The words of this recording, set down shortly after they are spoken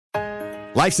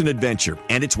Life's an adventure,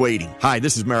 and it's waiting. Hi,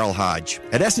 this is Merrill Hodge.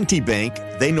 At S&T Bank,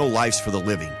 they know life's for the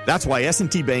living. That's why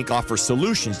S&T Bank offers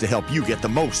solutions to help you get the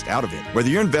most out of it. Whether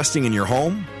you're investing in your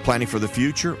home, planning for the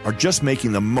future, or just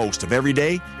making the most of every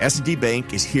day, S&T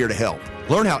Bank is here to help.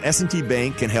 Learn how S&T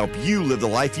Bank can help you live the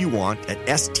life you want at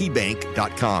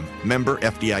stbank.com. Member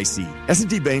FDIC.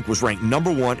 S&T Bank was ranked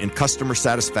 #1 in customer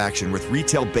satisfaction with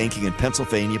retail banking in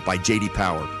Pennsylvania by J.D.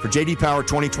 Power. For J.D. Power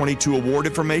 2022 award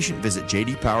information, visit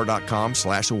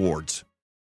jdpower.com/awards.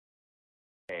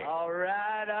 All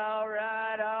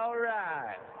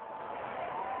right.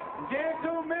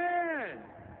 Gentlemen,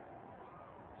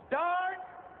 start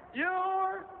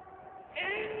your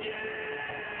engine!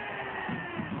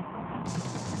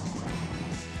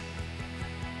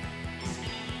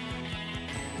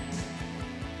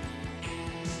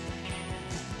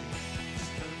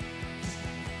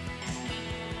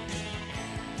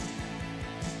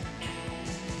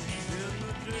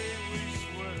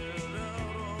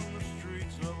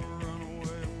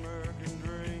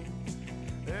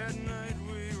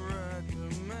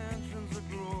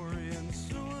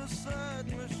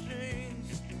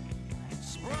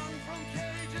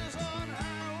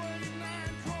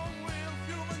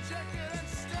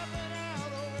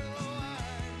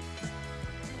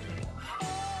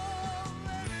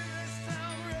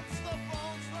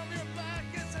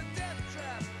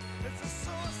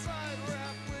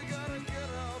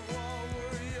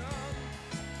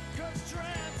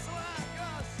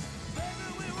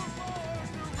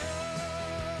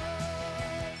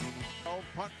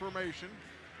 Punt formation.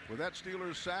 With that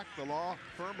Steelers sack, the law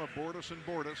firm of Bordas &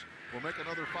 Bordas will make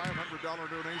another $500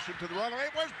 donation to the run.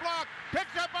 It was blocked,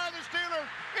 picked up by the Steelers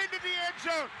into the end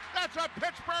zone. That's a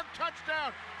Pittsburgh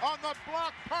touchdown on the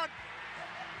block punt.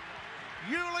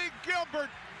 Yuli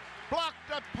Gilbert blocked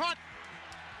the punt,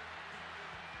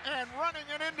 and running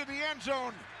it into the end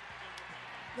zone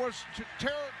was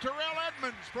Terrell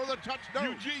Edmonds for the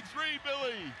touchdown. UG3,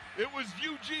 Billy. It was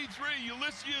UG3,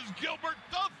 Ulysses Gilbert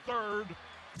III.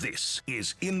 This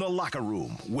is In the Locker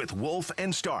Room with Wolf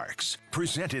and Starks,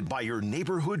 presented by your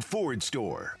neighborhood Ford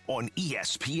store on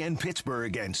ESPN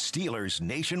Pittsburgh and Steelers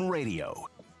Nation Radio.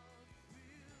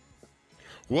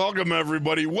 Welcome,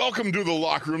 everybody. Welcome to the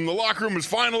locker room. The locker room is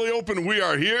finally open. We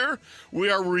are here. We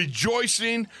are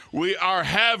rejoicing. We are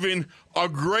having a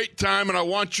great time, and I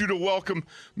want you to welcome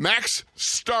Max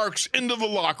Starks into the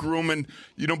locker room. And,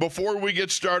 you know, before we get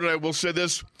started, I will say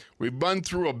this. We've been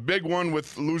through a big one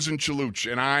with losing Chaluch,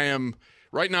 and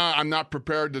right now I'm not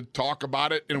prepared to talk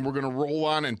about it, and we're going to roll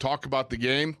on and talk about the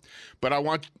game. But I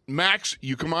want, Max,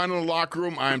 you come on in the locker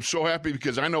room. I am so happy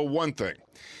because I know one thing.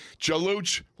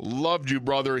 Chaluch loved you,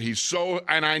 brother.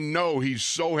 And I know he's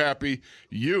so happy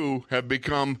you have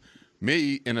become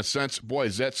me in a sense. Boy,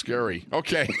 is that scary.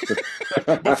 Okay.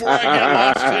 Before I get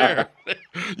lost here,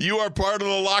 you are part of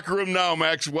the locker room now,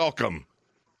 Max. Welcome.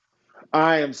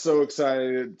 I am so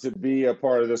excited to be a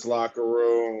part of this locker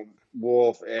room,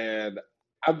 Wolf, and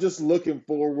I'm just looking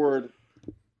forward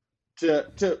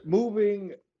to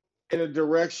moving in a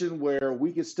direction where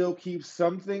we can still keep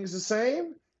some things the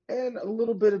same and a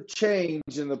little bit of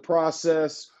change in the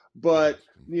process. But,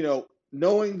 you know,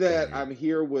 knowing that I'm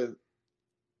here with,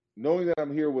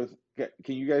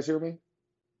 can you guys hear me?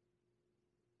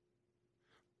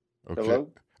 Okay.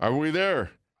 Hello? Are we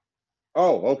there?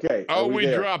 Oh, okay. Oh, we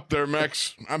dropped there,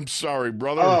 Max. I'm sorry,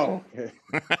 brother. Oh, okay.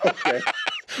 Okay.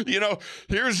 You know,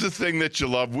 here's the thing that you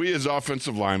love. We as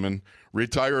offensive linemen,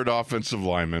 retired offensive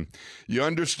linemen, you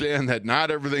understand that not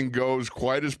everything goes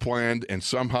quite as planned, and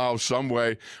somehow, some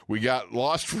way, we got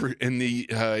lost in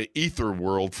the ether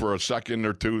world for a second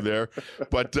or two there.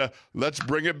 But let's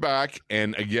bring it back.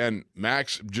 And again,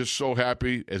 Max, just so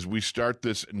happy as we start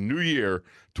this new year,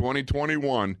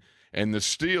 2021, and the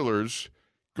Steelers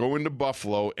go into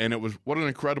Buffalo, and what an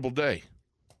incredible day.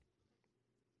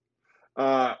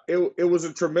 It was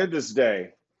a tremendous day.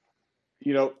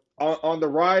 You know, on the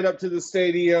ride up to the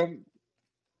stadium,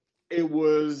 it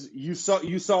was you saw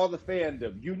the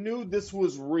fandom. You knew this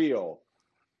was real.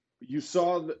 You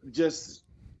saw just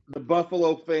the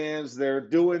Buffalo fans. They're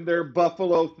doing their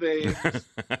Buffalo things,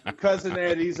 the Cousin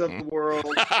Eddies of the world,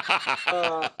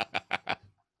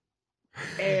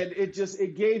 and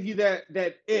it gave you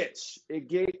that itch.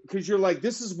 Because you're like,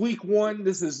 this is week one.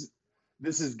 This is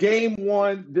game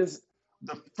one.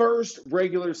 The first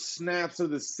regular snaps of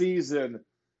the season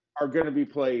are going to be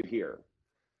played here.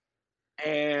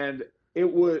 And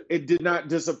it did not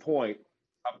disappoint.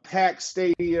 A packed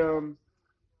stadium,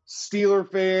 Steeler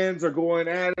fans are going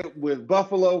at it with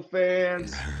Buffalo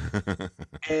fans.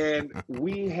 And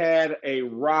we had a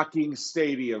rocking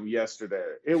stadium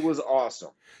yesterday. It was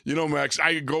awesome. You know, Max,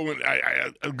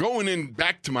 going in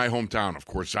back to my hometown, of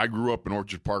course. I grew up in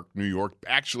Orchard Park, New York,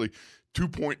 actually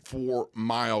 2.4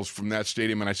 miles from that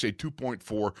stadium. And I say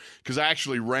 2.4 because I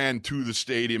actually ran to the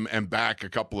stadium and back a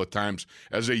couple of times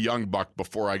as a young buck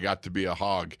before I got to be a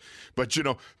hog. But, you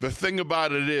know, the thing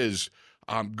about it is,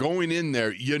 going in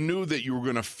there, you knew that you were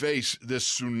going to face this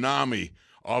tsunami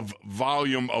of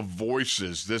volume of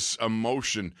voices, this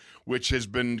emotion, which has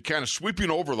been kind of sweeping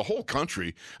over the whole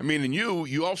country. I mean, and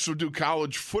you also do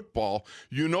college football.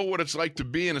 You know what it's like to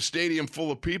be in a stadium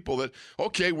full of people that,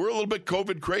 okay, we're a little bit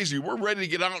COVID crazy. We're ready to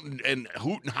get out and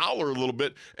hoot and holler a little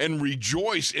bit and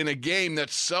rejoice in a game that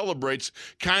celebrates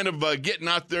kind of getting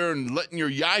out there and letting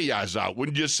your yayas out,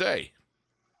 wouldn't you say?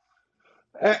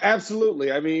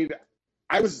 Absolutely. I mean,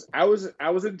 I was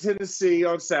in Tennessee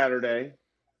on Saturday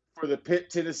for the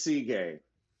Pitt-Tennessee game.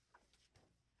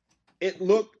 It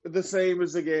looked the same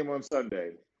as the game on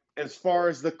Sunday, as far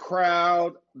as the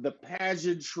crowd, the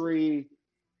pageantry,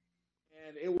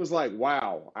 and it was like,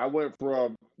 wow. I went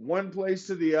from one place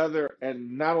to the other,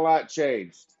 and not a lot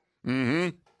changed. Mm-hmm.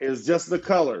 It was just the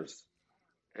colors,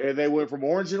 and they went from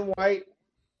orange and white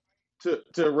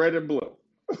to red and blue,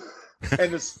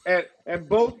 and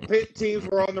both Pitt teams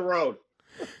were on the road.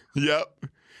 Yep,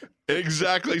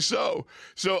 exactly so.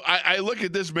 So I look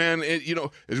at this, man,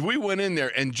 as we went in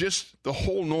there and just the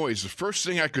whole noise, the first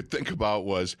thing I could think about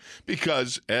was,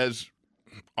 because as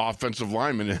offensive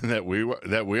linemen that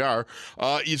we are,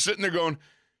 you're sitting there going,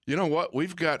 you know what?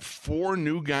 We've got 4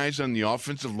 new guys on the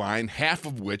offensive line, half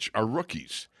of which are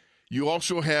rookies. You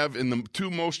also have in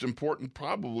the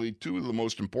probably two of the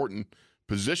most important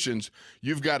positions,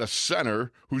 you've got a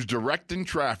center who's directing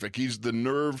traffic. He's the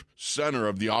nerve center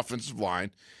of the offensive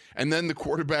line. And then the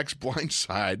quarterback's blind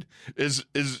side is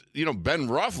Ben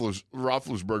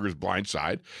Roethlisberger's blind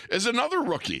side is another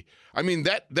rookie. I mean,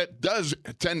 that does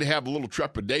tend to have a little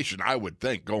trepidation, I would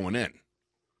think, going in.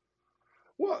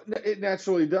 Well, it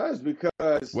naturally does,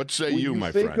 because what say you,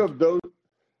 my think friend? Of those,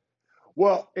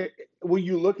 well, when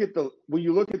you look at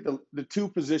the two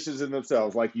positions in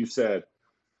themselves, like you said,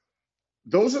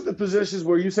 those are the positions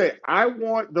where you say, I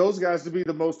want those guys to be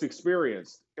the most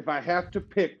experienced if I have to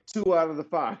pick 2 out of the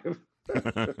 5.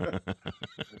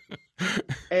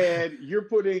 And you're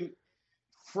putting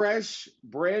fresh,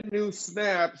 brand new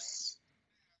snaps.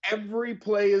 Every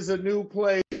play is a new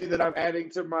play that I'm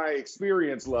adding to my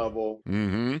experience level.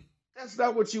 Mm-hmm. That's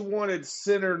not what you wanted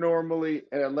center normally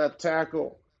and at left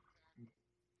tackle.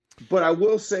 But I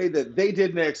will say that they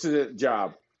did an excellent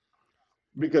job,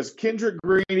 because Kendrick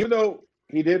Green, even though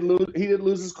he did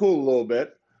lose his cool a little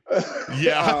bit.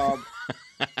 Yeah.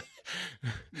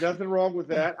 Nothing wrong with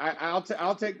that.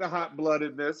 I'll take the hot blood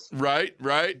in this. Right.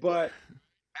 But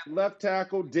at left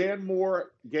tackle, Dan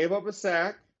Moore gave up a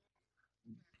sack,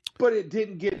 but it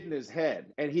didn't get in his head,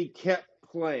 and he kept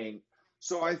playing.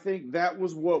 So I think that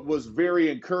was what was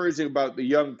very encouraging about the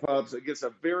young pups against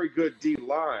a very good D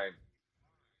line.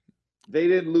 They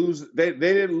didn't lose. They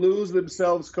didn't lose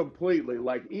themselves completely.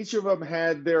 Like, each of them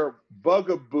had their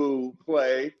bugaboo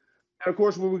play, and of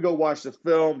course, when we go watch the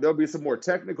film, there'll be some more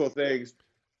technical things.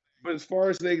 But as far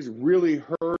as things really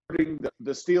hurting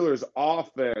the Steelers'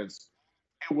 offense,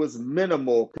 it was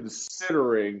minimal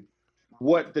considering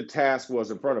what the task was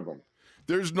in front of them.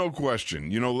 There's no question.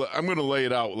 I'm going to lay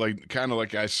it out kind of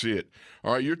like I see it.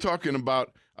 All right, you're talking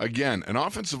about, again, an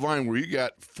offensive line where you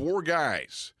got 4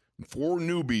 guys, 4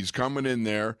 newbies coming in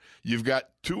there. You've got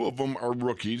 2 of them are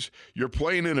rookies. You're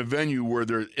playing in a venue where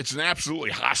it's an absolutely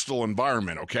hostile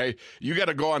environment, okay? You got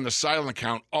to go on the silent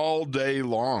count all day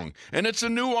long. And it's a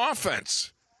new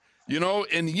offense, and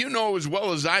as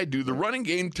well as I do, the running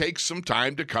game takes some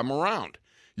time to come around.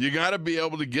 You got to be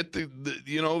able to get the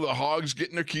Hogs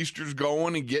getting their keisters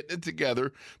going and getting it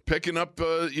together, picking up,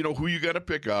 who you got to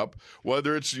pick up,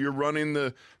 whether it's you're running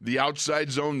the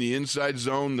outside zone, the inside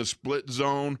zone, the split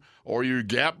zone, or you're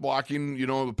gap blocking,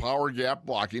 the power gap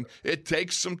blocking. It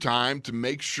takes some time to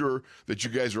make sure that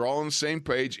you guys are all on the same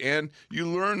page, and you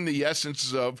learn the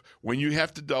essence of when you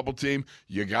have to double team,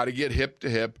 you got to get hip to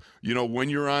hip. When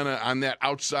you're on that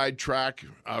outside track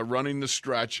running the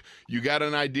stretch, you got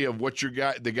an idea of what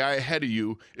the guy ahead of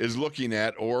you is looking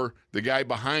at or the guy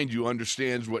behind you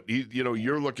understands what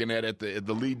you're looking at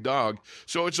the lead dog.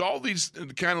 So it's all these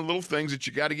kind of little things that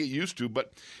you got to get used to.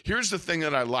 But here's the thing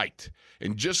that I liked.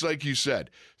 And just like you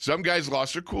said, some guys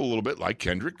lost their cool a little bit, like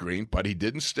Kendrick Green, but he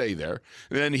didn't stay there.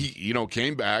 And then he,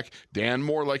 came back. Dan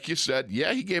Moore, like you said,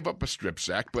 yeah, he gave up a strip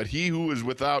sack, but he who is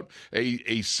without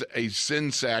a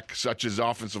sin sack, such as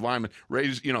offensive lineman,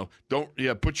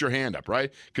 put your hand up,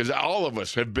 right? Because all of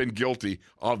us have been guilty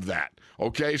of that.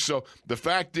 Okay, so the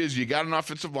fact is you got an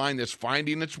offensive line that's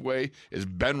finding its way. As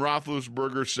Ben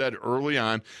Roethlisberger said early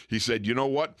on, he said, you know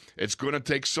what? It's going to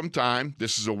take some time.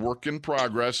 This is a work in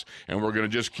progress, and we're going to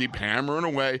just keep hammering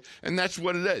away, and that's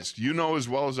what it is. You know as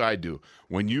well as I do.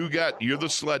 When you're the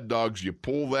sled dogs, you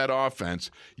pull that offense,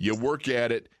 you work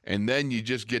at it, and then you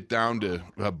just get down to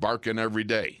barking every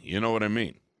day. You know what I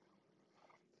mean?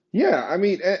 Yeah, I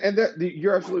mean, and that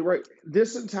you're absolutely right.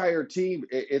 This entire team,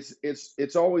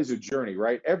 it's always a journey,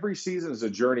 right? Every season is a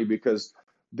journey because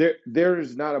there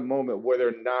is not a moment where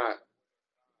they're not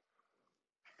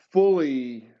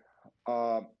fully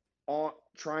on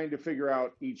trying to figure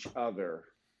out each other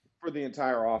for the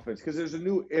entire offense because there's a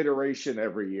new iteration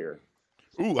every year.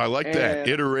 Ooh, I like that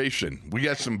iteration. We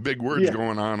got some big words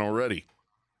going on already.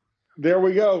 There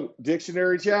we go,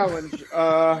 dictionary challenge.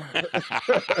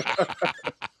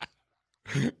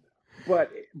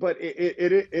 But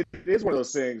it is one of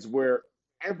those things where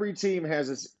every team has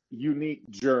this unique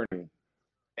journey.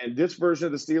 And this version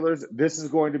of the Steelers, this is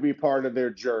going to be part of their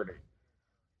journey,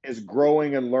 is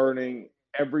growing and learning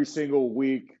every single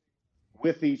week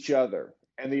with each other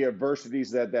and the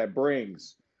adversities that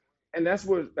brings. And that's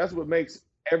what makes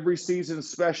every season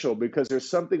special because there's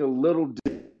something a little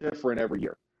different every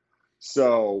year.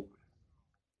 So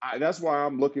that's why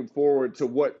I'm looking forward to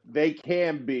what they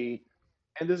can be.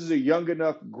 And this is a young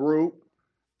enough group.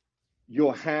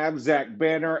 You'll have Zach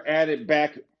Banner added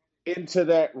back into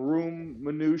that room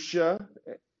minutia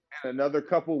in another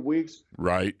couple weeks.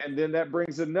 Right. And then that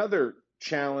brings another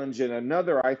challenge and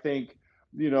another, I think,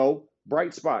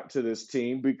 bright spot to this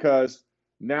team because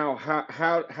now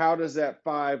how does that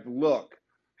 5 look?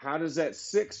 How does that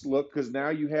 6 look? Because now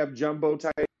you have jumbo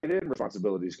tight end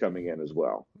responsibilities coming in as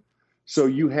well. So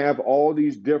you have all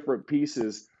these different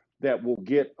pieces that will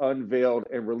get unveiled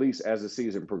and released as the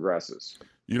season progresses.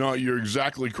 You're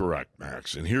exactly correct,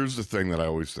 Max. And here's the thing that I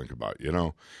always think about.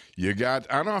 You got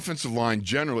on offensive line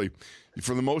generally,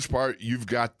 for the most part, you've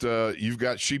got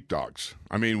sheepdogs.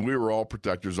 I mean, we were all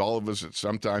protectors, all of us at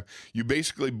some time. You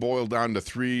basically boil down to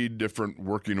 3 different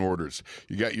working orders.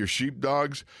 You got your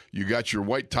sheepdogs, you got your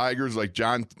white tigers, like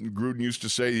John Gruden used to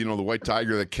say. The white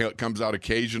tiger that comes out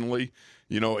occasionally.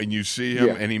 And you see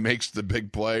him and he makes the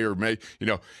big play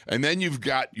and then you've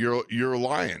got your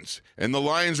lions. And the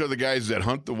lions are the guys that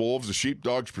hunt the wolves, the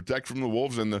sheepdogs protect from the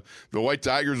wolves, and the white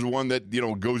tiger is the one that,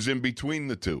 goes in between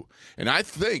the two. And I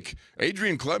think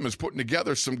Adrian Klemm is putting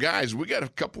together some guys. We got a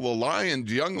couple of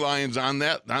young lions on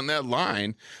that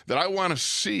line that I want to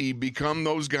see become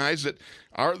those guys that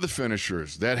are the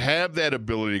finishers, that have that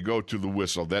ability to go to the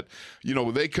whistle, that,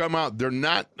 they come out, they're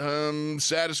not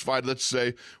satisfied, let's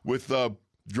say, with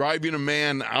driving a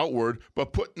man outward,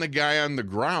 but putting the guy on the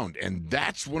ground. And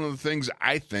that's one of the things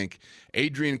I think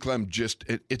Adrian Klemm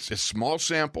it's a small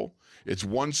sample. It's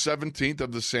 1/17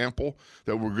 of the sample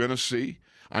that we're going to see.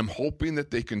 I'm hoping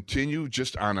that they continue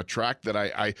just on a track that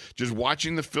I just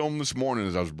watching the film this morning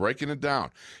as I was breaking it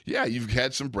down. Yeah, you've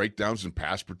had some breakdowns in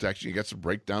pass protection. You got some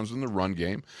breakdowns in the run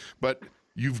game. But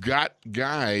you've got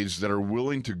guys that are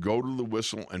willing to go to the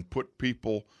whistle and put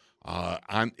people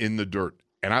in the dirt.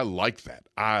 And I like that.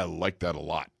 I like that a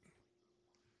lot.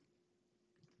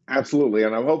 Absolutely.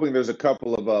 And I'm hoping there's a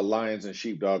couple of lions and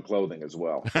sheepdog clothing as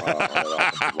well.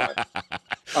 But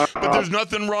there's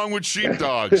nothing wrong with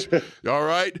sheepdogs. All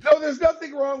right? No, there's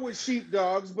nothing wrong with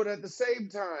sheepdogs. But at the same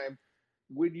time,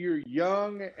 when you're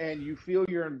young and you feel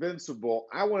you're invincible,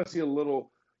 I want to see a little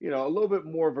bit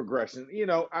more of aggression.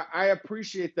 I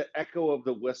appreciate the echo of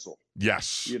the whistle.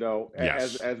 Yes.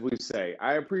 Yes. As we say,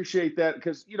 I appreciate that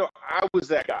because, I was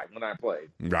that guy when I played.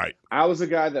 Right. I was a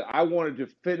guy that I wanted to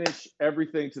finish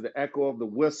everything to the echo of the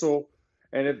whistle.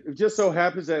 And if it just so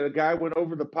happens that a guy went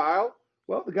over the pile,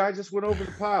 well, the guy just went over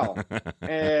the pile.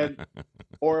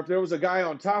 Or if there was a guy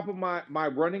on top of my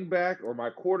running back or my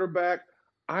quarterback,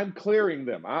 I'm clearing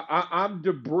them. I'm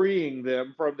debrising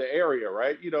them from the area,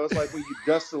 right? It's like when you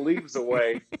dust the leaves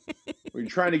away when you're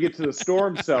trying to get to the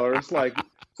storm cellar. It's like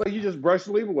you just brush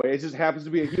the leaf away. It just happens to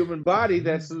be a human body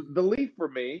that's the leaf for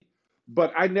me.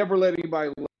 But I never let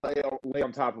anybody lay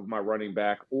on top of my running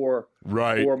back or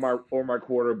my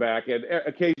quarterback. And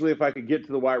occasionally, if I could get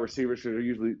to the wide receivers, because they're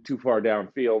usually too far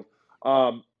downfield,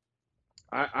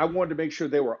 I wanted to make sure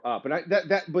they were up, and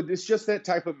but it's just that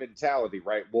type of mentality,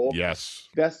 right, Wolf? Yes.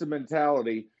 That's the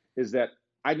mentality, is that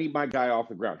I need my guy off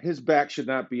the ground. His back should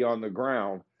not be on the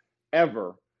ground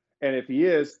ever, and if he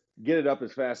is, get it up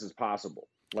as fast as possible.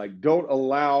 Like, don't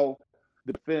allow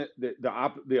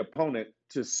the opponent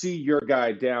to see your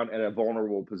guy down at a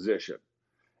vulnerable position.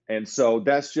 And so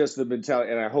that's just the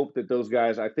mentality. And I hope that those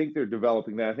guys, I think they're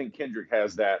developing that. I think Kendrick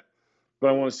has that. But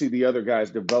I want to see the other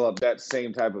guys develop that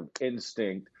same type of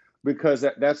instinct, because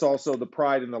that's also the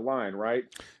pride in the line, right?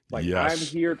 Like, yes. I'm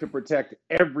here to protect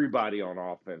everybody on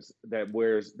offense that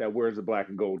wears the black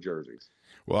and gold jerseys.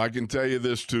 Well, I can tell you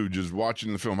this, too, just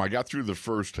watching the film. I got through the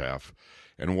first half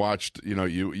and watched,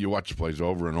 you watch the plays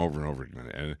over and over and over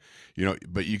again. And,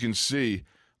 but you can see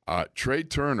Trey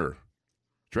Turner,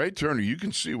 you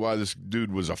can see why this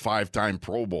dude was a 5-time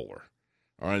Pro Bowler.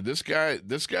 All right, this guy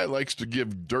likes to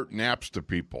give dirt naps to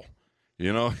people,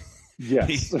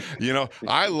 Yes.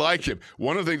 I like him.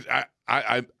 One of the things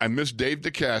I miss Dave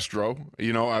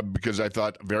DeCastro, because I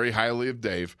thought very highly of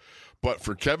Dave. But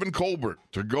for Kevin Colbert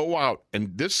to go out,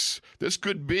 and this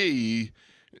could be,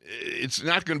 it's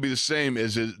not going to be the same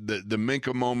as the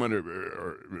Minkah moment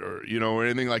or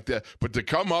anything like that. But to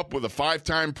come up with a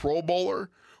 5-time Pro Bowler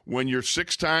when your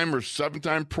 6-time or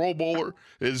 7-time Pro Bowler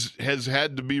has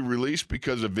had to be released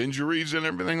because of injuries and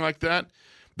everything like that,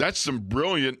 that's some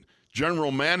brilliant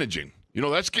general managing.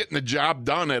 That's getting the job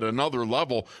done at another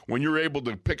level when you're able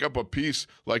to pick up a piece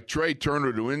like Trey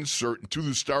Turner to insert into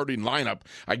the starting lineup,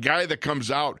 a guy that comes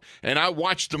out, and I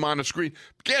watched him on the screen.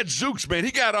 Gadzooks, man, he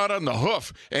got out on the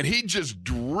hoof, and he just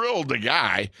drilled the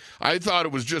guy. I thought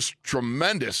it was just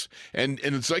tremendous. And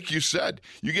it's like you said,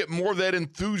 you get more of that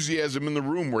enthusiasm in the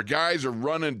room where guys are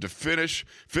running to finish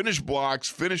blocks,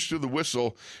 finish to the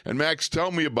whistle. And, Max, tell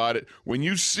me about it. When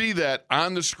you see that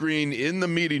on the screen in the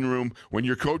meeting room, when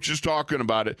your coach is talking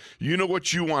about it, you know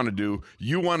what you want to do.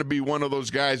 You want to be one of those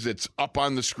guys that's up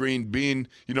on the screen being,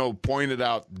 pointed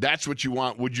out. That's what you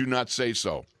want. Would you not say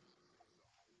so?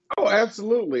 Oh,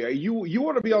 absolutely. You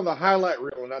want to be on the highlight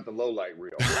reel and not the low light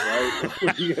reel, right?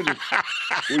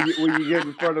 when you get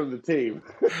in front of the team.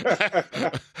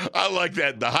 I like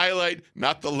that. The highlight,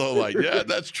 not the low light. Yeah,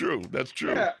 that's true. That's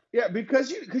true. Yeah, because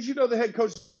the head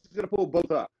coach is going to pull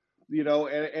both up, and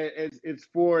it's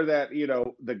for that,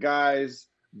 the guys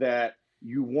that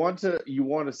you want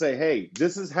to say, hey,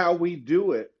 this is how we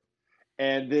do it.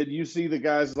 And then you see the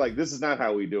guys like, this is not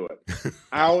how we do it.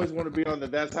 I always want to be on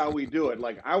that's how we do it.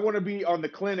 Like, I want to be on the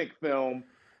clinic film,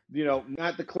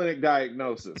 not the clinic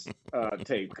diagnosis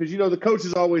tape. Because, the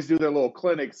coaches always do their little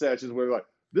clinic sessions where they're like,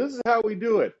 this is how we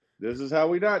do it. This is how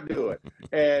we not do it.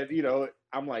 And,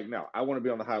 I'm like, no, I want to be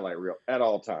on the highlight reel at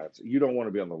all times. You don't want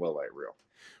to be on the low light reel.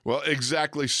 Well,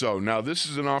 exactly so. Now, this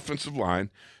is an offensive line.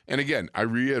 And again, I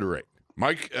reiterate, Ben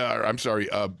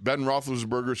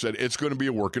Roethlisberger said it's going to be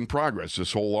a work in progress,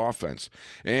 this whole offense.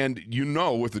 And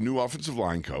with the new offensive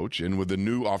line coach and with the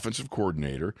new offensive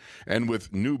coordinator and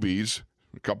with newbies,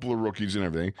 a couple of rookies and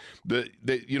everything, the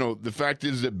fact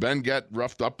is that Ben got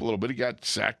roughed up a little bit. He got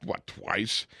sacked,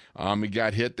 twice? He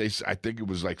got hit, I think it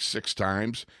was like 6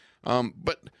 times.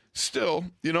 But still,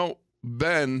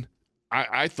 Ben,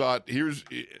 I thought he was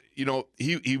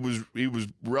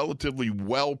relatively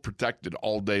well protected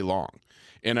all day long.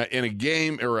 In a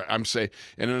game, or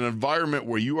in an environment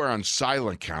where you are on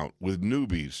silent count with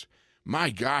newbies,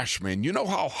 my gosh, man, you know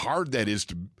how hard that is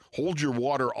to hold your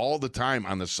water all the time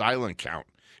on the silent count.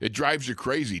 It drives you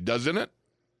crazy, doesn't it?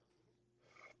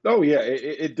 Oh yeah,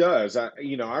 it does. I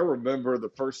remember the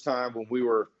first time when we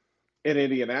were in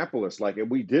Indianapolis,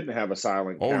 and we didn't have a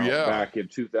silent count back in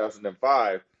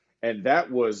 2005. And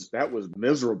that was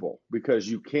miserable because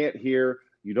you can't hear,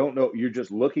 you don't know, you're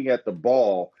just looking at the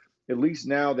ball. At least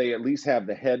now they have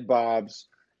the head bobs.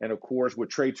 And of course, with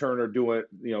Trey Turner doing,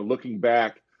 looking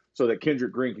back so that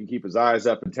Kendrick Green can keep his eyes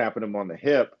up and tapping him on the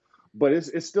hip. But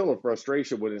it's still a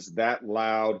frustration when it's that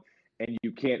loud and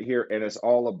you can't hear. And it's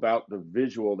all about the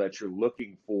visual that you're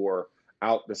looking for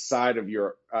out the side of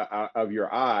your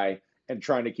eye and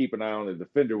trying to keep an eye on the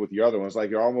defender with your other ones.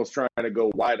 Like, you're almost trying to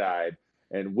go wide-eyed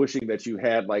and wishing that you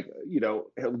had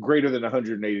greater than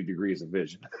 180 degrees of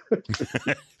vision.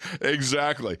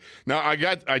 Exactly. Now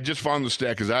I just found the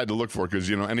stat because I had to look for it because,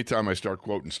 anytime I start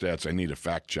quoting stats, I need a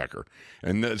fact checker.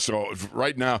 And so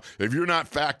right now, if you're not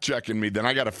fact checking me, then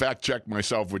I got to fact check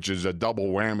myself, which is a double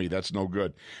whammy. That's no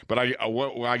good. But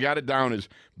what I got it down is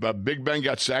Big Ben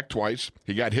got sacked twice.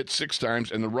 He got hit 6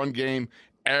 times, and the run game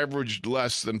averaged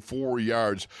less than 4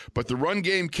 yards. But the run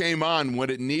game came on when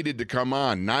it needed to come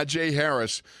on. Najee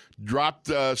Harris dropped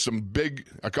a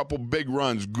couple big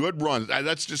runs, good runs.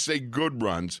 Let's just say good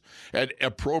runs at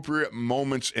appropriate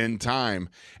moments in time.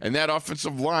 And that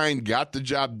offensive line got the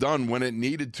job done when it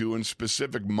needed to in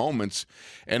specific moments.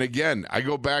 And again, I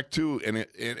go back to, I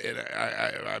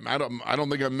don't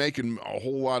think I'm making a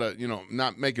whole lot of,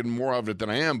 not making more of it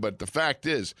than I am. But the fact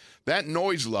is that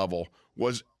noise level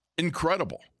was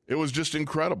incredible. It was just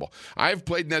incredible. I've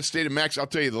played in that stadium, Max. I'll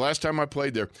tell you, the last time I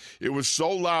played there, it was so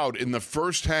loud in the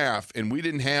first half, and we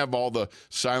didn't have all the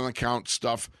silent count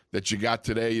stuff that you got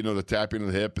today, the tapping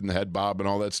of the hip and the head bob and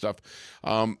all that stuff.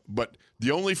 But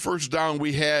the only first down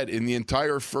we had in the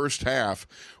entire first half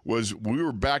was we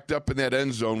were backed up in that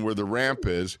end zone where the ramp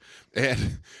is,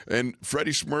 and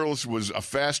Freddie Smerlas was a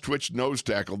fast twitch nose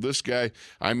tackle. This guy,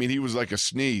 he was like a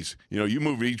sneeze. You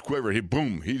move each quiver,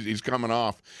 boom, he's coming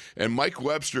off. And Mike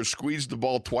Webster squeezed the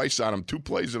ball twice on him, 2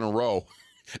 plays in a row.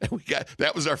 And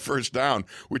that was our first down,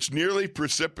 which nearly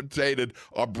precipitated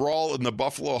a brawl in the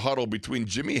Buffalo huddle between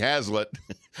Jimmy Haslett,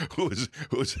 who's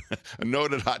a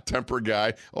noted hot temper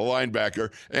guy, a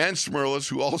linebacker, and Smerlas,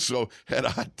 who also had a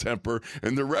hot temper.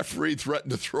 And the referee threatened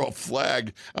to throw a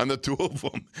flag on the two of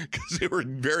them because they were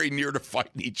very near to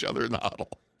fighting each other in the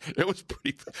huddle. It was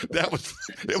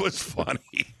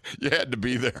funny. You had to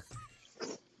be there.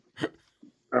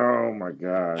 Oh my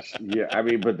gosh. Yeah.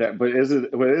 Isn't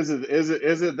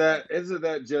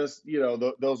that just,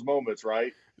 those moments,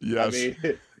 right? Yes.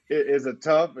 It's a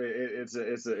tough,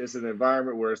 it's an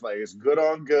environment where it's like, it's good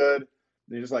on good. And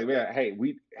you're just like, man, hey,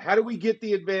 how do we get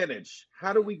the advantage?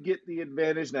 How do we get the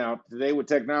advantage now? Today with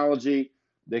technology,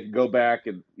 they can go back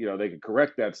and, they can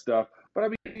correct that stuff. But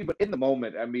but in the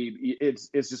moment, it's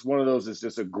just one of those, it's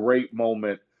just a great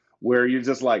moment where you're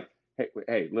just like,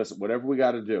 hey, listen, whatever we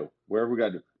got to do,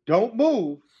 don't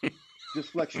move. Just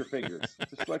flex your fingers.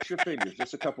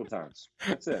 Just a couple times.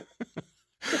 That's it.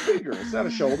 It's a finger. It's not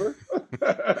a shoulder.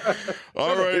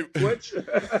 All right. Switch.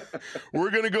 We're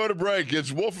going to go to break.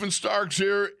 It's Wolf and Starks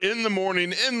here in the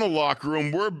morning in the locker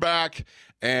room. We're back,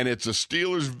 and it's a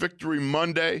Steelers Victory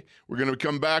Monday. We're going to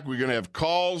come back. We're going to have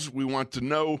calls. We want to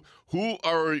know who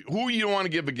you want to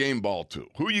give a game ball to.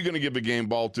 Who are you going to give a game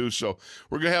ball to? So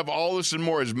we're going to have all this and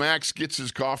more as Max gets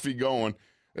his coffee going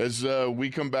as we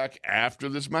come back after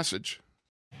this message.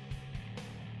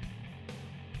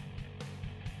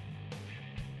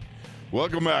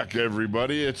 Welcome back,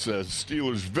 everybody. It's a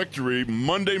Steelers Victory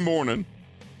Monday morning.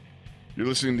 You're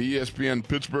listening to ESPN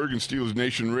Pittsburgh and Steelers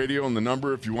Nation Radio, and the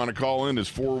number, if you want to call in, is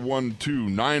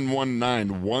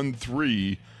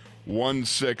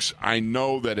 412-919-1316. I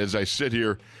know that as I sit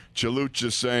here, Chaluch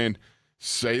is saying,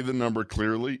 say the number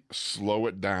clearly, slow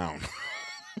it down.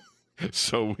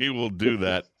 So we will do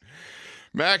that.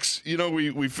 Max,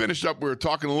 we finished up, we were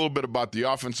talking a little bit about the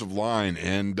offensive line,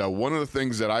 and one of the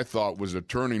things that I thought was a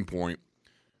turning point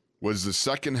was the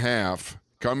second half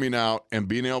coming out and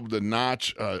being able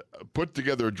to put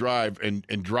together a drive and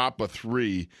drop a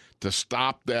 3 to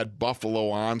stop that Buffalo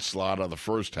onslaught of the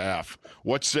first half.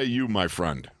 What say you, my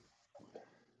friend?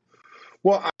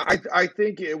 Well, I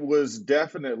think it was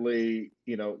definitely,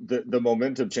 the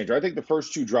momentum changer. I think the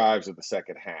first 2 drives of the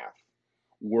second half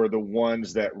were the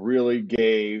ones that really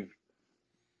gave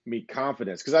me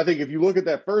confidence. Because I think if you look at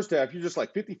that first half, you're just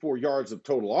like 54 yards of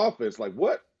total offense. Like,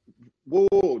 what?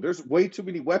 Whoa, there's way too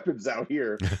many weapons out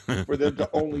here for them to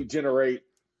only generate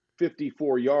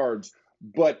 54 yards.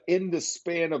 But in the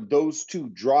span of those 2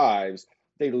 drives,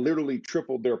 they literally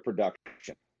tripled their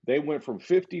production. They went from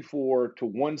 54 to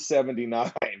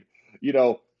 179,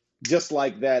 just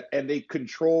like that. And they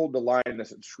controlled the line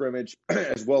of scrimmage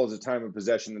as well as the time of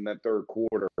possession in that third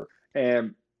quarter.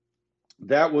 And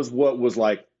that was what was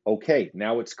like, okay,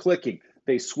 now it's clicking.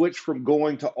 They switched from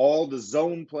going to all the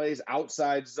zone plays,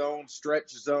 outside zone, stretch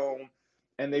zone,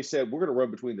 and they said, we're going to run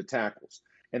between the tackles.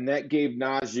 And that gave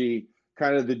Najee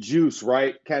kind of the juice,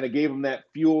 right? Kind of gave him that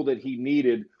fuel that he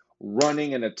needed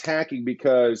running and attacking,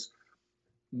 because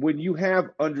when you have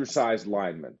undersized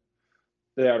linemen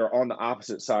that are on the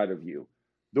opposite side of you,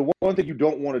 the one thing you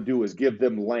don't want to do is give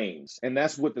them lanes. And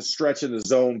that's what the stretch and the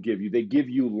zone give you. They give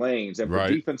you lanes. And for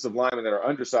defensive linemen that are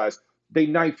undersized, they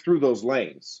knife through those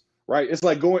lanes, right? It's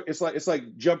like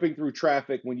jumping through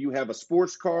traffic when you have a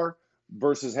sports car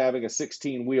versus having a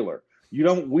 16-wheeler. You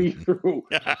don't weave through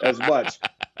as much.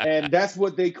 And that's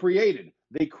what they created.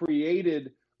 They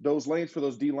created those lanes for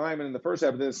those D linemen in the first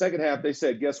half. But then the second half, they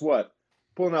said, guess what?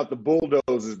 Pulling out the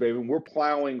bulldozers, baby. We're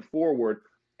plowing forward.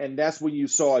 And that's when you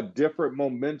saw a different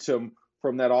momentum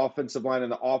from that offensive line,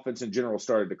 and the offense in general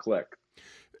started to click.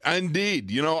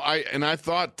 Indeed. I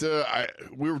thought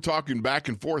we were talking back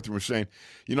and forth and we're saying,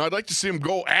 I'd like to see him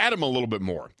go at him a little bit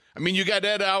more. I mean, you got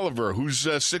Ed Oliver, who's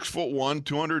 6'1",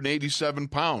 287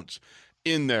 pounds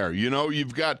in there.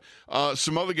 You've got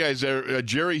some other guys there.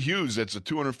 Jerry Hughes, that's a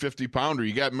 250-pounder.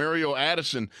 You got Mario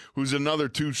Addison, who's another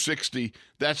 260,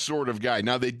 that sort of guy.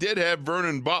 Now, they did have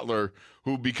Vernon Butler,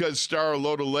 who, because Star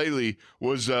Lotulelei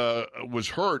was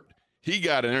hurt, he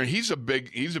got in there. He's a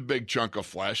big chunk of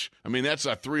flesh. I mean, that's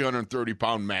a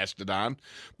 330-pound mastodon.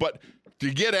 But to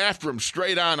get after him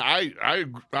straight on,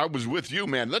 I was with you,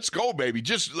 man. Let's go, baby.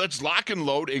 Just let's lock and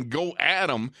load and go at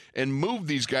them and move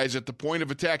these guys at the point of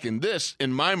attack. And this,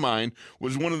 in my mind,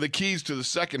 was one of the keys to the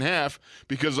second half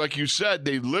because, like you said,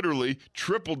 they literally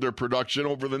tripled their production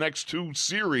over the next two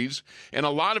series. And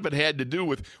a lot of it had to do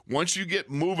with once you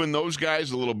get moving those guys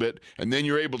a little bit and then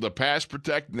you're able to pass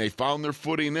protect and they found their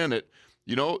footing in it,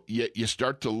 you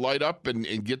start to light up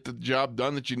and get the job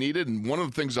done that you needed. And one of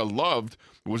the things I loved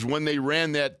was when they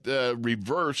ran that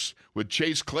reverse with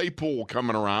Chase Claypool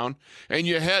coming around, and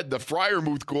you had the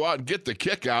Freiermuth go out and get the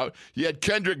kick out. You had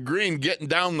Kendrick Green getting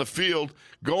down the field,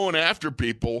 going after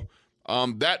people.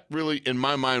 That really, in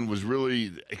my mind, was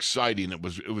really exciting. It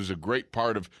was a great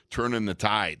part of turning the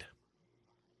tide.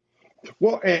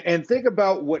 Well, and think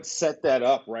about what set that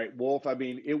up, right, Wolf? I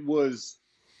mean, it was –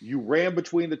 you ran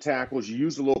between the tackles. You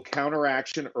used a little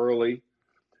counteraction early.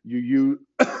 You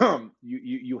had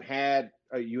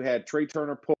Trey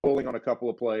Turner pulling on a couple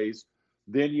of plays.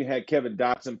 Then you had Kevin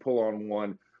Dotson pull on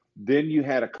one. Then you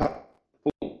had a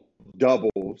couple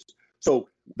doubles. So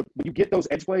when you get those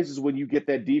edge plays is when you get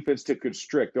that defense to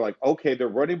constrict. They're like, okay, they're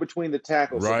running between the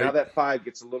tackles. Right. So now that 5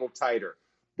 gets a little tighter.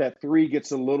 That 3 gets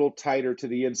a little tighter to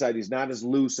the inside. He's not as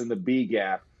loose in the B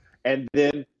gap. And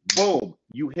then, boom,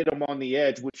 you hit him on the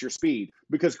edge with your speed.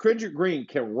 Because Kendrick Green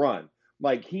can run.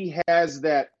 Like, he has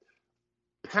that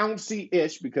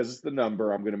Pouncey-ish, because it's the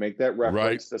number. I'm going to make that reference.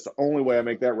 Right. That's the only way I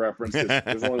make that reference.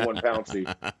 There's only one Pouncey.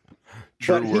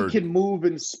 True but word. He can move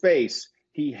in space.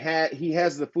 He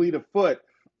has the fleet of foot.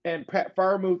 And Pat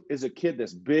Freiermuth is a kid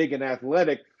that's big and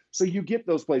athletic. So you get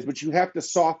those plays. But you have to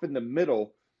soften the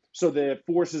middle so that it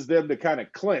forces them to kind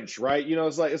of clinch, right?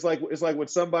 It's like when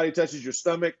somebody touches your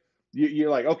stomach. You're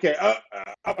like, okay,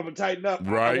 I'm going to tighten up.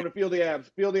 Right. I want to feel the abs.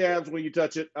 Feel the abs when you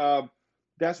touch it.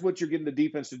 That's what you're getting the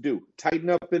defense to do. Tighten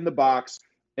up in the box,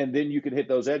 and then you can hit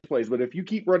those edge plays. But if you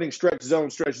keep running stretch zone,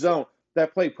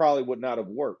 that play probably would not have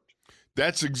worked.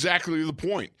 That's exactly the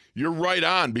point. You're right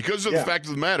on. Because of the fact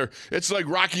of the matter, it's like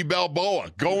Rocky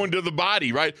Balboa going to the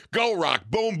body, right? Go, Rock.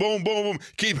 Boom, boom, boom, boom.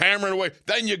 Keep hammering away.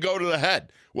 Then you go to the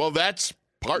head. Well, that's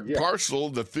parcel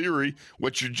of the theory.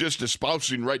 What you're just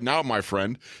espousing right now, my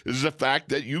friend, is the fact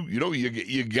that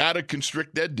you got to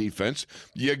constrict that defense.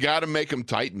 You got to make them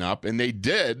tighten up, and they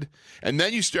did. And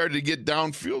then you started to get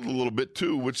downfield a little bit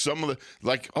too with some of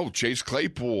the Chase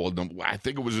Claypool. I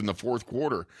think it was in the fourth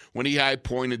quarter when he high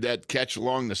pointed that catch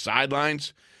along the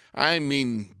sidelines. I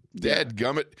mean,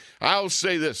 dadgummit. I'll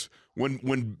say this: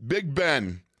 when Big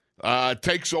Ben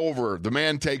takes over, the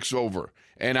man takes over.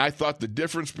 And I thought the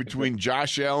difference between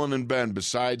Josh Allen and Ben,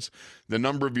 besides the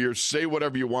number of years, say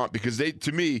whatever you want, because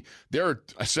to me, they're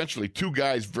essentially two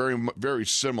guys very, very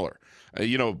similar.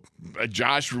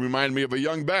 Josh reminded me of a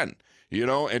young Ben,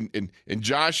 and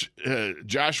Josh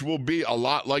will be a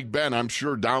lot like Ben, I'm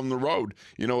sure, down the road,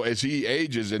 as he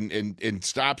ages and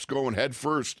stops going head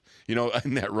first,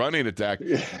 in that running attack.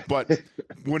 But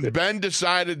when Ben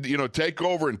decided, take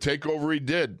over he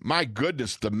did. My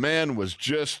goodness, the man was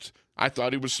just... I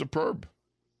thought he was superb.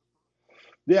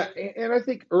 Yeah, and I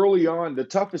think early on, the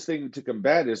toughest thing to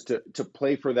combat is to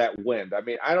play for that wind. I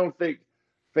mean, I don't think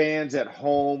fans at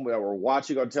home that were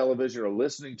watching on television or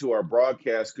listening to our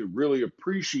broadcast could really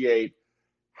appreciate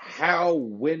how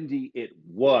windy it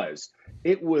was.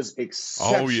 It was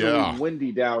exceptionally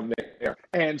windy down there.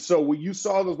 And so when you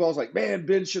saw those balls, like, man,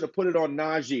 Ben should have put it on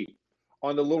Najee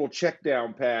on the little check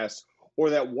down pass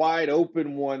or that wide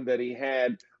open one that he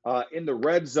had in the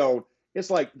red zone. It's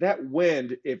like that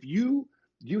wind, if you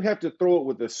have to throw it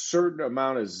with a certain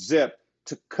amount of zip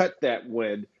to cut that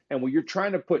wind. And when you're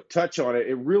trying to put touch on it,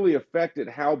 it really affected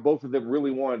how both of them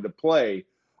really wanted to play.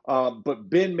 But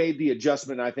Ben made the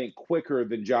adjustment, I think, quicker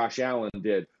than Josh Allen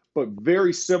did. But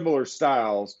very similar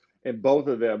styles in both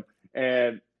of them.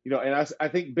 And, I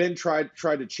think Ben tried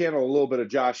to channel a little bit of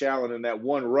Josh Allen in that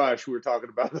one rush we were talking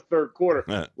about in the third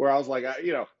quarter, where I was like, I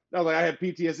had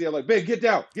PTSD. I'm like, Ben, get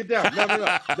down.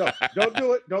 No,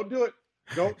 don't do it.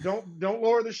 Don't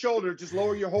lower the shoulder. Just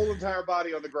lower your whole entire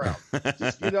body on the ground.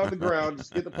 Just get on the ground.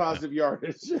 Just get the positive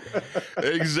yardage.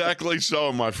 Exactly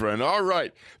so, my friend. All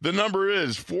right. The number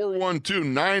is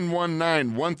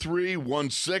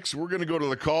 412-919-1316. We're going to go to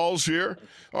the calls here.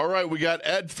 All right. We got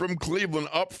Ed from Cleveland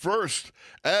up first.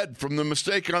 Ed from the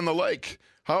Mistake on the Lake.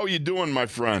 How are you doing, my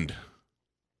friend?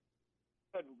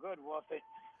 Good, Wolfie.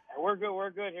 We're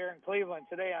good here in Cleveland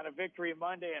today on a Victory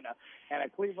Monday and a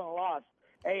Cleveland loss.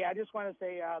 Hey, I just want to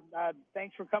say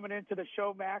thanks for coming into the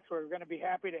show, Max. We're going to be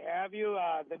happy to have you.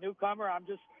 The newcomer,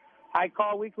 I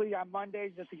call weekly on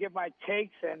Mondays just to give my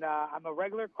takes, and I'm a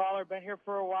regular caller. Been here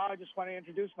for a while. I just want to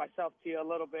introduce myself to you a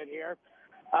little bit here.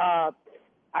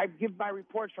 I give my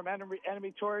reports from enemy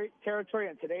territory,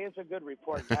 and today is a good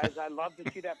report, guys. I love to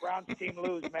see that Browns team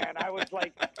lose, man. I was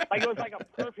like it was like a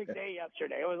perfect day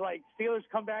yesterday. It was like Steelers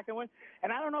come back and win.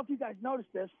 And I don't know if you guys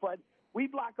noticed this, but we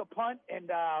block a punt and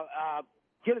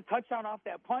get a touchdown off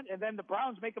that punt, and then the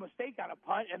Browns make a mistake on a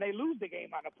punt, and they lose the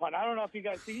game on a punt. I don't know if you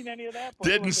guys seen any of that.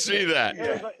 Didn't see that.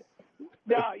 That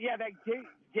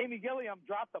Jamie Gilliam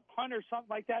dropped a punt or something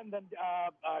like that, and then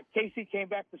Casey came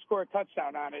back to score a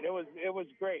touchdown on it. It was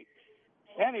great.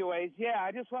 Anyways,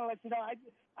 I just want to let you know,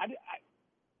 I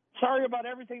sorry about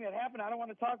everything that happened. I don't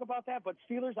want to talk about that, but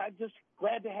Steelers, I'm just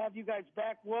glad to have you guys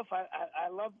back, Wolf. I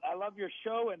love your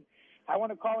show, and I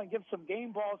want to call and give some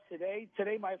game balls today.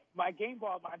 Today, my game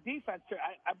ball on defense,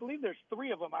 I believe there's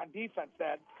 3 of them on defense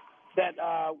that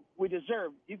we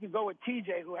deserve. You can go with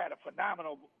TJ, who had a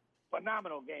phenomenal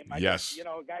game. Yes. A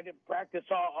guy didn't practice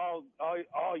all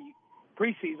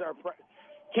preseason or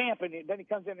camp, and then he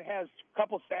comes in and has a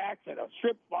couple sacks and a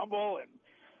strip fumble, and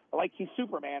like he's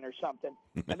Superman or something.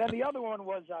 And then the other one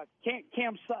was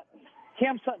Cam Sutton.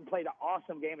 Cam Sutton played an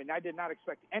awesome game, and I did not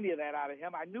expect any of that out of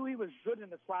him. I knew he was good in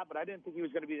the slot, but I didn't think he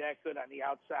was going to be that good on the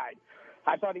outside.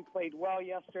 I thought he played well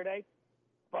yesterday.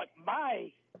 But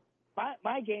my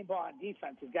game ball on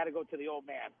defense has got to go to the old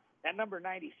man. That number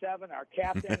 97, our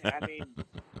captain, I mean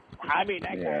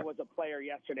that guy was a player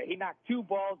yesterday. He knocked 2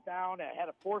 balls down, had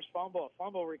a forced fumble, a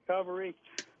fumble recovery.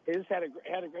 He just had a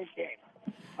great game.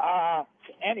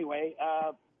 Anyway,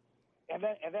 and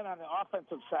then on the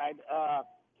offensive side,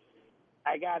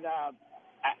 I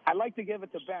like to give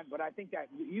it to Ben, but I think that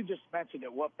you just mentioned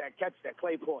it, Wolf, that catch that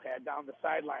Claypool had down the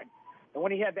sideline. And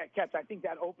when he had that catch, I think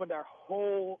that opened our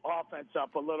whole offense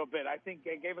up a little bit. I think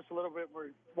it gave us a little bit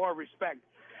more respect.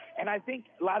 And I think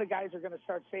a lot of guys are going to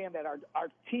start saying that our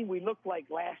team, we looked like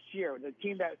last year, the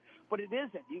team that – but it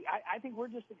isn't. I think we're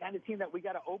just the kind of team that we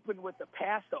got to open with the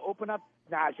pass to open up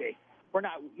Najee. We're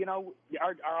not –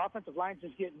 our offensive line's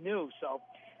just getting new. So,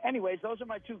 anyways, those are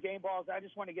my 2 game balls. I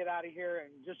just want to get out of here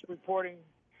and just reporting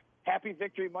happy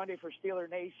Victory Monday for Steeler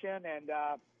Nation, and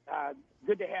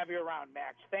good to have you around,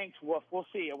 Max. Thanks, Wolf. We'll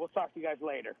see you. We'll talk to you guys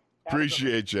later.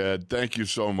 Appreciate you, Ed. Thank you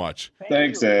so much.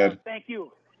 Thanks, Ed. Thank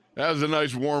you. That was a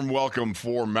nice warm welcome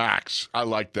for Max. I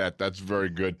like that. That's very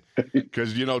good.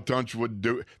 Because, Tunch would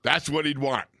do – that's what he'd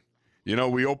want.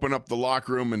 We open up the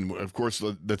locker room, and, of course,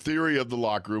 the theory of the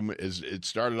locker room is it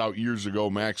started out years ago.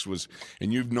 Max was –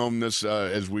 and you've known this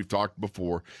as we've talked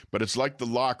before, but it's like the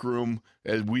locker room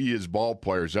as we as ball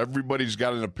players. Everybody's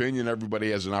got an opinion.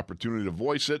 Everybody has an opportunity to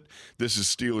voice it. This is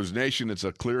Steelers Nation. It's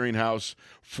a clearinghouse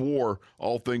for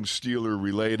all things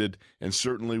Steeler-related, and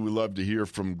certainly we love to hear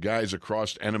from guys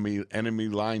across enemy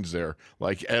lines there,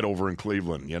 like Ed over in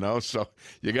Cleveland, So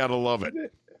you got to love it.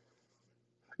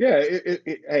 Yeah,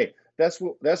 hey. That's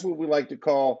what we like to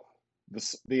call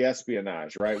the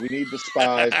espionage, right? We need the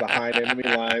spies behind enemy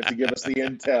lines to give us the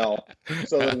intel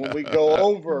so that when we go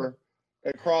over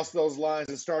across those lines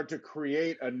and start to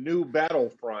create a new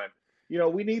battlefront,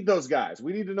 we need those guys.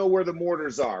 We need to know where the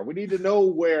mortars are. We need to know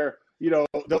where,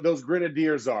 those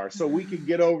grenadiers are so we can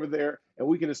get over there and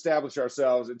we can establish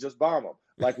ourselves and just bomb them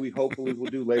like we hopefully will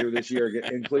do later this year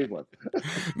in Cleveland.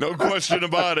 No question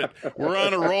about it. We're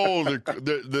on a roll.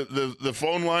 The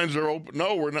phone lines are open.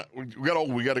 No, we're not.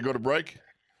 We got to go to break.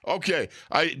 Okay.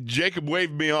 Jacob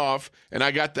waved me off, and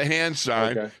I got the hand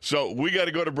sign. Okay. So we got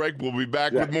to go to break. We'll be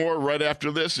back with more right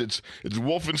after this. It's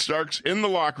Wolf and Starks in the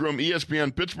locker room,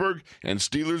 ESPN Pittsburgh, and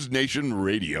Steelers Nation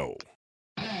Radio.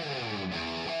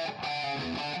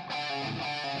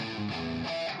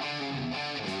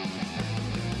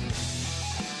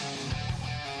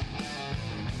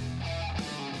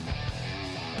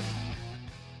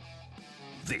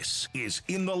 This is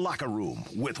In the Locker Room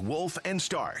with Wolf and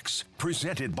Starks,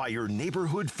 presented by your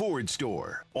neighborhood Ford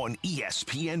store on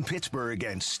ESPN Pittsburgh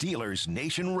and Steelers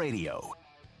Nation Radio.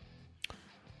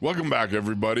 Welcome back,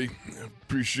 everybody.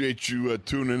 Appreciate you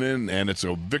tuning in, and it's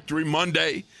a Victory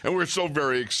Monday, and we're so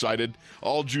very excited,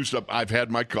 all juiced up. I've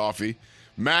had my coffee.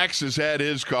 Max has had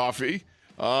his coffee.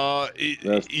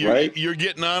 That's right. You're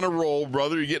getting on a roll,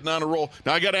 brother. You're getting on a roll.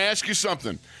 Now, I got to ask you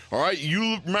something. All right,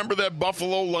 you remember that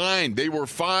Buffalo line? They were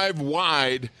 5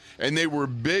 wide, and they were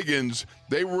biggins.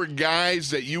 They were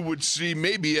guys that you would see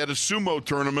maybe at a sumo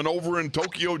tournament over in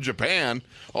Tokyo, Japan.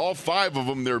 All 5 of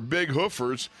them, they're big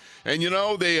hoofers. And,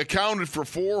 they accounted for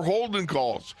 4 holding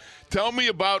calls. Tell me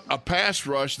about a pass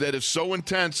rush that is so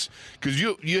intense, because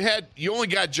you only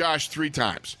got Josh 3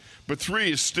 times, but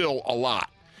 3 is still a lot.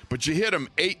 But you hit him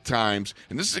 8 times,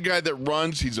 and this is a guy that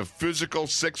runs. He's a physical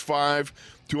 6'5",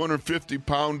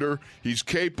 250-pounder. He's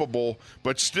capable,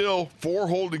 but still 4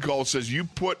 holding calls says you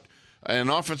put an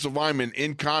offensive lineman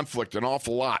in conflict an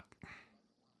awful lot.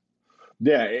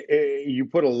 Yeah, you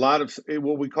put a lot of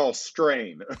what we call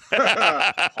strain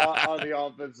on the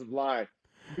offensive line.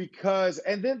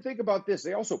 And then think about this.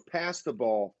 They also passed the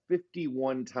ball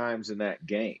 51 times in that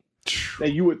game. Now,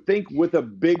 you would think with a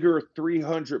bigger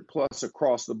 300-plus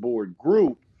across-the-board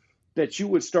group that you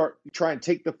would try and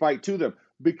take the fight to them.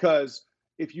 Because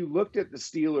if you looked at the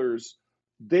Steelers,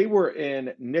 they were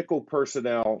in nickel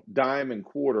personnel, dime and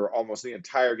quarter almost the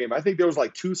entire game. I think there was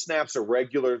like 2 snaps of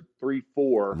regular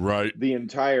 3-4 right the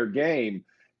entire game.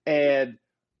 And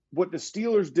what the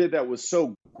Steelers did that was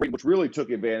so great, which really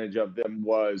took advantage of them,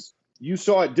 was you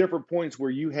saw at different points where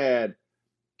you had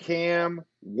Cam,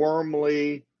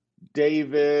 Wormley,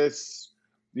 Davis,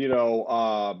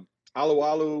 Alualu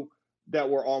that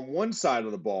were on one side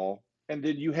of the ball, and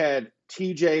then you had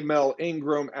TJ, Mel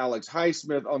Ingram, Alex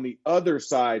Highsmith on the other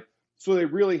side. So they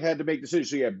really had to make decisions.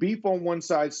 So you had beef on one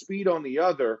side, speed on the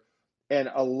other,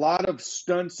 and a lot of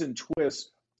stunts and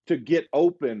twists to get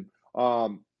open.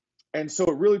 And so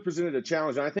it really presented a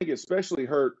challenge. And I think it especially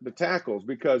hurt the tackles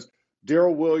because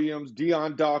Darrell Williams,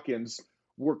 Deion Dawkins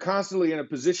were constantly in a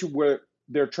position where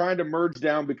they're trying to merge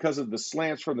down because of the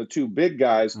slants from the 2 big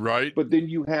guys. Right. But then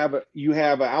you have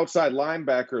an outside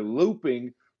linebacker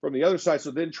looping from the other side,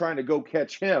 so then trying to go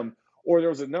catch him. Or there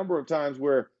was a number of times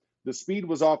where the speed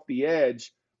was off the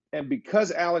edge, and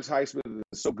because Alex Highsmith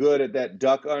is so good at that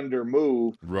duck under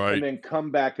move, right, and then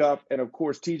come back up, and of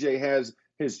course TJ has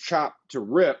his chop to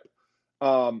rip,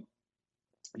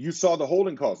 you saw the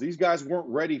holding calls. These guys weren't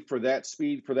ready for that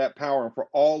speed, for that power, and for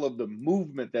all of the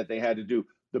movement that they had to do.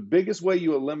 The biggest way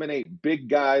you eliminate big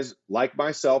guys like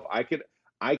myself, I can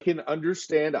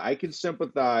understand, I can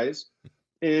sympathize,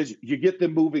 is you get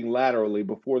them moving laterally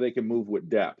before they can move with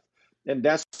depth. And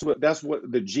that's what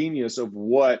the genius of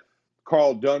what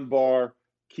Carl Dunbar,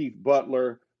 Keith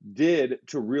Butler did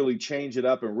to really change it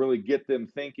up and really get them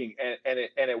thinking. And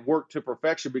it worked to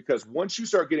perfection, because once you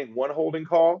start getting one holding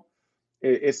call,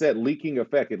 it's that leaking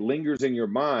effect. It lingers in your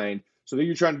mind. So then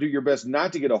you're trying to do your best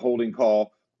not to get a holding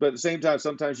call. But at the same time,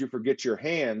 sometimes you forget your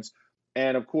hands.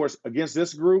 And, of course, against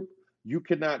this group, you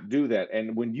cannot do that.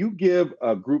 And when you give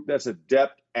a group that's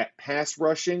adept at pass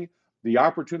rushing the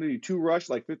opportunity to rush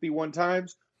like 51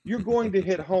 times, you're going to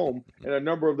hit home in a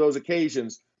number of those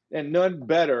occasions. And none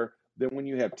better than when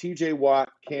you have TJ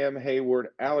Watt, Cam Hayward,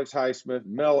 Alex Highsmith,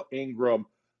 Mel Ingram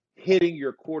hitting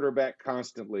your quarterback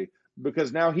constantly,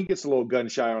 because now he gets a little gun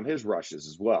shy on his rushes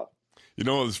as well.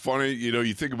 It's funny,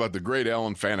 you think about the great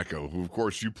Alan Faneca, who, of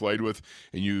course, you played with,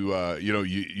 and you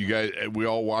guys, we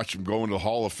all watched him go into the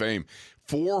Hall of Fame.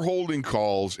 4 holding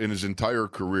calls in his entire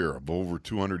career of over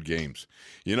 200 games.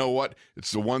 You know what?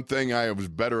 It's the one thing I was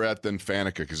better at than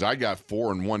Faneca, because I got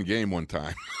 4 in one game one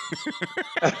time.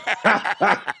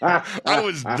 I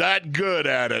was that good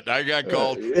at it. I got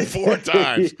called 4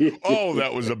 times. Oh,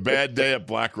 that was a bad day at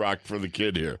BlackRock for the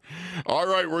kid here. All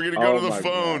right, we're going to go to the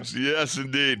phones. God. Yes,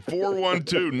 indeed.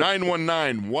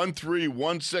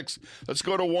 412-919-1316. Let's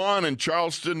go to Juan in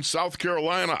Charleston, South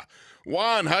Carolina.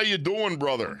 Juan, how you doing,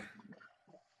 brother?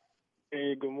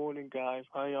 Hey, good morning, guys.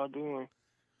 How y'all doing?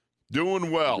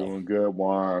 Doing well. Doing good,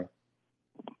 Juan.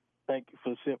 Thank you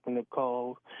for accepting the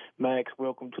call. Max,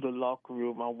 welcome to the locker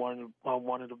room. I'm one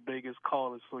of the biggest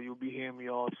callers, so you'll be hearing me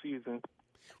all season.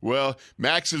 Well,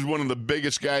 Max is one of the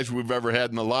biggest guys we've ever had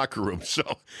in the locker room. So,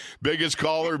 biggest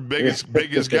caller, biggest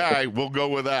guy. We'll go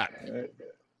with that.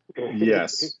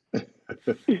 Yes.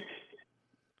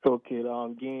 So, kid,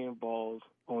 game balls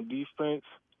on defense.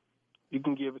 You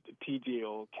can give it to TJ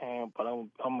or Cam, but I'm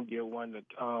gonna give one to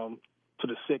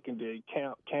the secondary.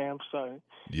 Cam son.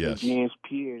 Yes. James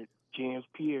Pierre. They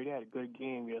had a good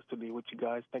game yesterday. What you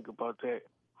guys think about that?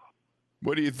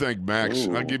 What do you think, Max?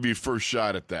 Ooh. I'll give you first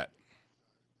shot at that.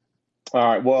 All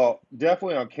right. Well,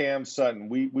 definitely on Cam Sutton.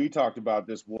 We talked about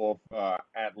this, Wolf,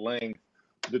 at length.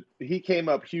 He came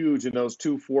up huge in those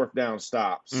 2 4th-down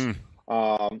stops,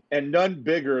 and none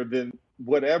bigger than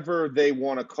whatever they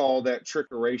want to call that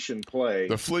trickeration play.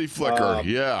 The flea flicker,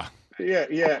 yeah.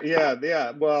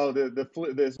 Yeah. Well,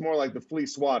 it's more like the flea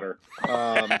swatter,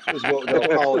 is what they'll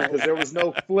call it, because there was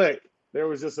no flick. There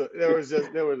was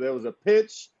a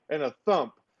pitch and a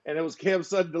thump, and it was Cam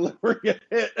Sutton delivering a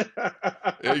hit.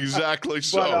 Exactly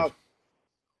so.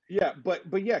 But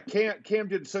Cam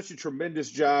did such a tremendous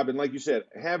job, and like you said,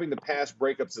 having the pass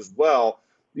breakups as well.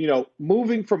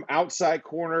 Moving from outside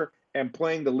corner and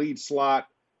playing the lead slot.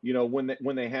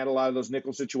 When they had a lot of those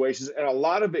nickel situations, and a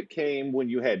lot of it came when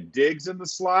you had Diggs in the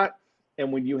slot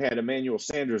and when you had Emmanuel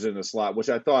Sanders in the slot, which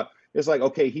I thought is like,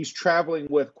 okay, he's traveling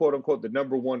with quote unquote the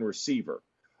number one receiver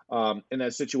in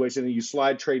that situation, and you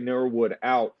slide Trey Norwood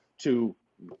out to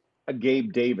a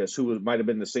Gabe Davis, who might have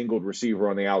been the singled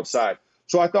receiver on the outside.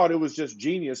 So I thought it was just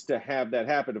genius to have that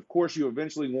happen. Of course, you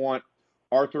eventually want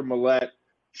Arthur Millette,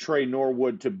 Trey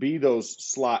Norwood to be those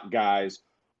slot guys,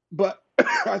 but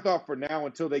I thought for now,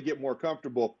 until they get more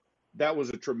comfortable, that was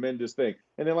a tremendous thing.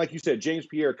 And then, like you said, James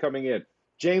Pierre coming in.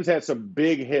 James had some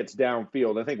big hits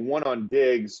downfield. I think one on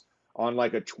Diggs on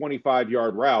like a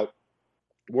 25-yard route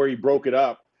where he broke it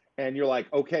up. And you're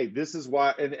like, okay, this is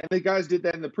why. And the guys did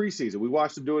that in the preseason. We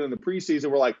watched them do it in the preseason.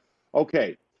 We're like,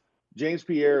 okay, James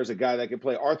Pierre is a guy that can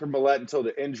play. Arthur Millette, until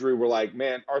the injury, we're like,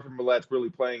 man, Arthur Millette's really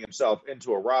playing himself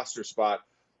into a roster spot.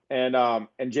 And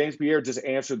James Pierre just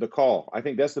answered the call. I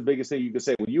think that's the biggest thing you can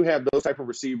say. When you have those type of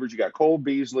receivers, you got Cole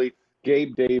Beasley,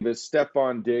 Gabe Davis,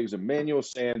 Stephon Diggs, Emmanuel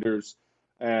Sanders,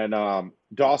 and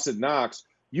Dawson Knox,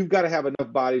 you've got to have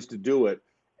enough bodies to do it.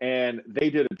 And they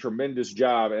did a tremendous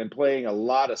job and playing a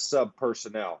lot of sub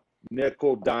personnel,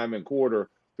 nickel, dime, and quarter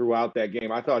throughout that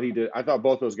game. I thought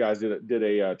both those guys did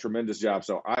a tremendous job.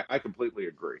 So I completely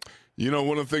agree.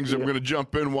 One of the things that we're going to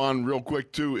jump in, Juan, real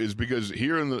quick too, is because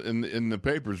here in the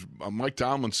papers, Mike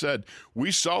Tomlin said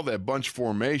we saw that bunch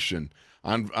formation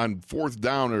on fourth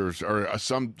down or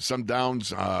some downs,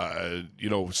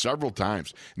 several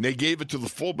times, and they gave it to the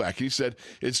fullback. He said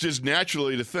it's just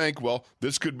naturally to think, well,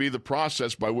 this could be the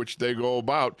process by which they go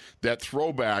about that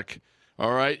throwback.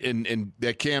 All right, and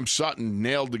that Cam Sutton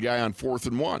nailed the guy on 4th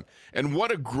and 1. And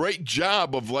what a great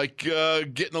job of,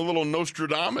 getting a little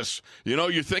Nostradamus.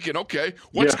 You're thinking, okay,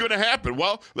 what's going to happen?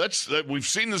 Well, we've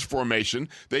seen this formation.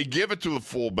 They give it to the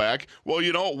fullback. Well,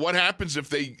 what happens if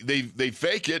they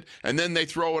fake it and then they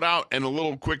throw it out and a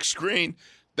little quick screen?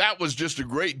 That was just a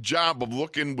great job of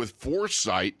looking with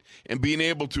foresight and being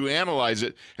able to analyze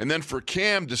it. And then for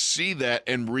Cam to see that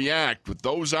and react with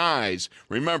those eyes,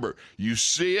 remember, you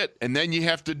see it and then you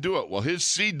have to do it. Well, his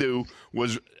see-do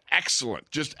was excellent,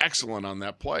 just excellent on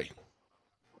that play.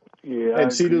 Yeah,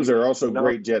 and see-dos are also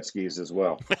great jet skis as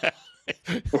well.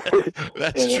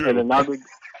 That's true. And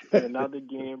another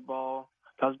game ball.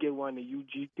 Let's get one to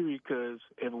UG3, because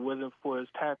if it wasn't for his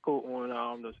tackle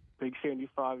on the big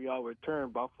 75-yard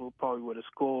return, Buffalo probably would have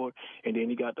scored, and then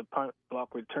he got the punt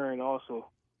block return also.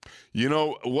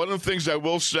 One of the things I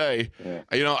will say,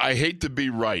 I hate to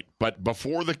be right, but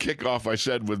before the kickoff, I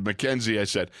said with McKenzie, I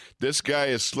said, this guy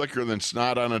is slicker than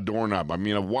snot on a doorknob. I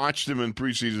mean, I've watched him in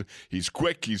preseason. He's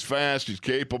quick, he's fast, he's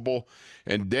capable.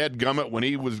 And dadgummit,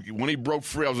 when he broke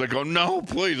free, I was like, oh, no,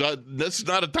 please, this is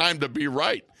not a time to be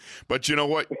right. But you know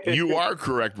what? You are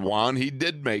correct, Juan. He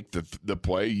did make the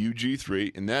play,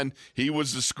 UG3, and then he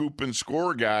was the scoop and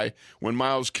score guy when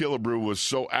Miles Killebrew was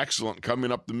so excellent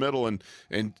coming up the middle and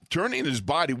turning his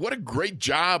body. What a great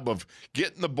job of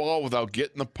getting the ball without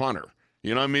getting the punter.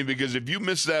 You know what I mean? Because if you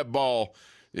miss that ball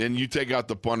and you take out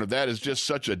the punter, that is just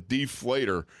such a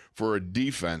deflator for a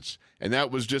defense. And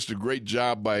that was just a great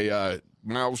job by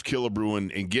Miles Killebrew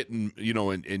and getting,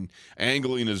 and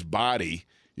angling his body.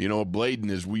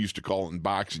 Blading, as we used to call it in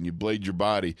boxing. You blade your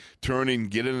body, turning,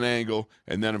 get an angle,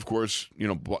 and then, of course,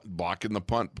 blocking the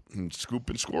punt and scoop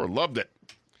and score. Loved it.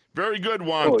 Very good,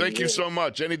 Juan. Thank you so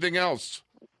much. Anything else?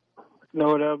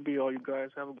 No, that'll be all, you guys.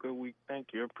 Have a good week. Thank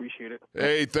you. I appreciate it.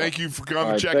 Hey, thank you for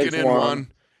coming, checking in, Juan.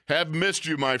 Have missed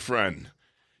you, my friend.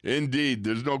 Indeed.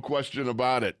 There's no question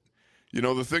about it.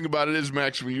 The thing about it is,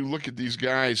 Max, when you look at these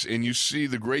guys and you see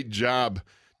the great job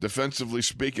defensively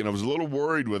speaking, I was a little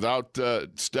worried without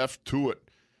Steph Tuitt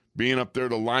being up there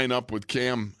to line up with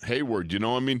Cam Hayward.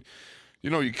 You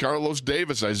Carlos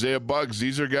Davis, Isaiah Buggs,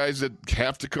 these are guys that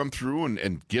have to come through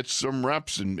and get some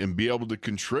reps and be able to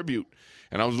contribute.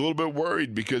 And I was a little bit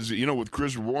worried because, with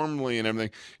Chris Wormley and everything,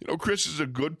 Chris is a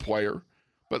good player,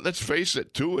 but let's face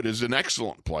it, Tuitt is an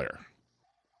excellent player.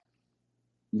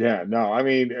 Yeah, no, I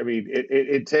mean,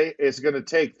 it's going to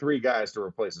take three guys to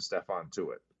replace Stephon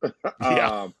Tuitt.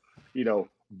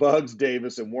 Buggs,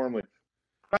 Davis, and Wormley.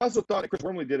 I also thought that Chris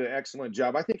Wormley did an excellent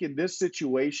job. I think in this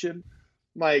situation,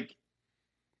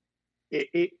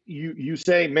 you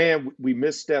say, man, we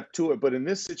missed Steph Tuitt, but in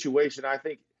this situation, I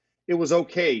think it was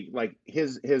okay. Like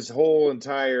his whole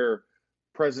entire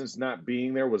presence not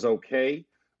being there was okay,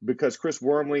 because Chris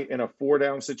Wormley in a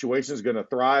 4-down situation is going to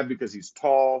thrive because he's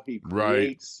tall. He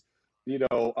creates,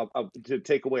 to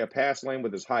take away a pass lane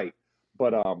with his height.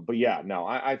 But yeah, no,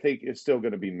 I think it's still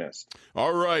going to be missed.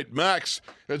 All right, Max,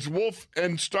 it's Wolf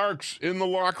and Starks in the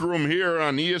locker room here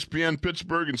on ESPN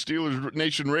Pittsburgh and Steelers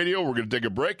Nation Radio. We're going to take a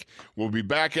break. We'll be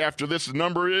back after this. The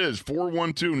number is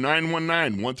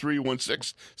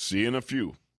 412-919-1316. See you in a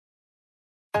few.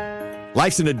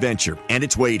 Life's an adventure, and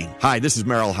it's waiting. Hi, this is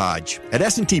Merrill Hodge. At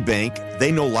S&T Bank, they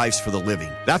know life's for the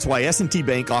living. That's why S&T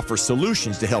Bank offers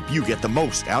solutions to help you get the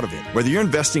most out of it. Whether you're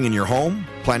investing in your home,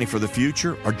 planning for the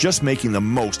future, or just making the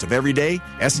most of every day,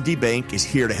 S&T Bank is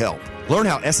here to help. Learn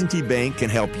how S&T Bank can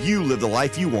help you live the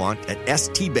life you want at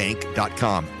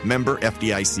stbank.com. Member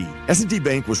FDIC. S&T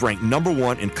Bank was ranked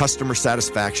 #1 in customer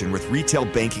satisfaction with retail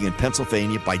banking in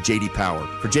Pennsylvania by J.D. Power.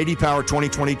 For J.D. Power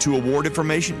 2022 award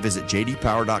information, visit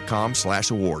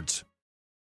jdpower.com/awards.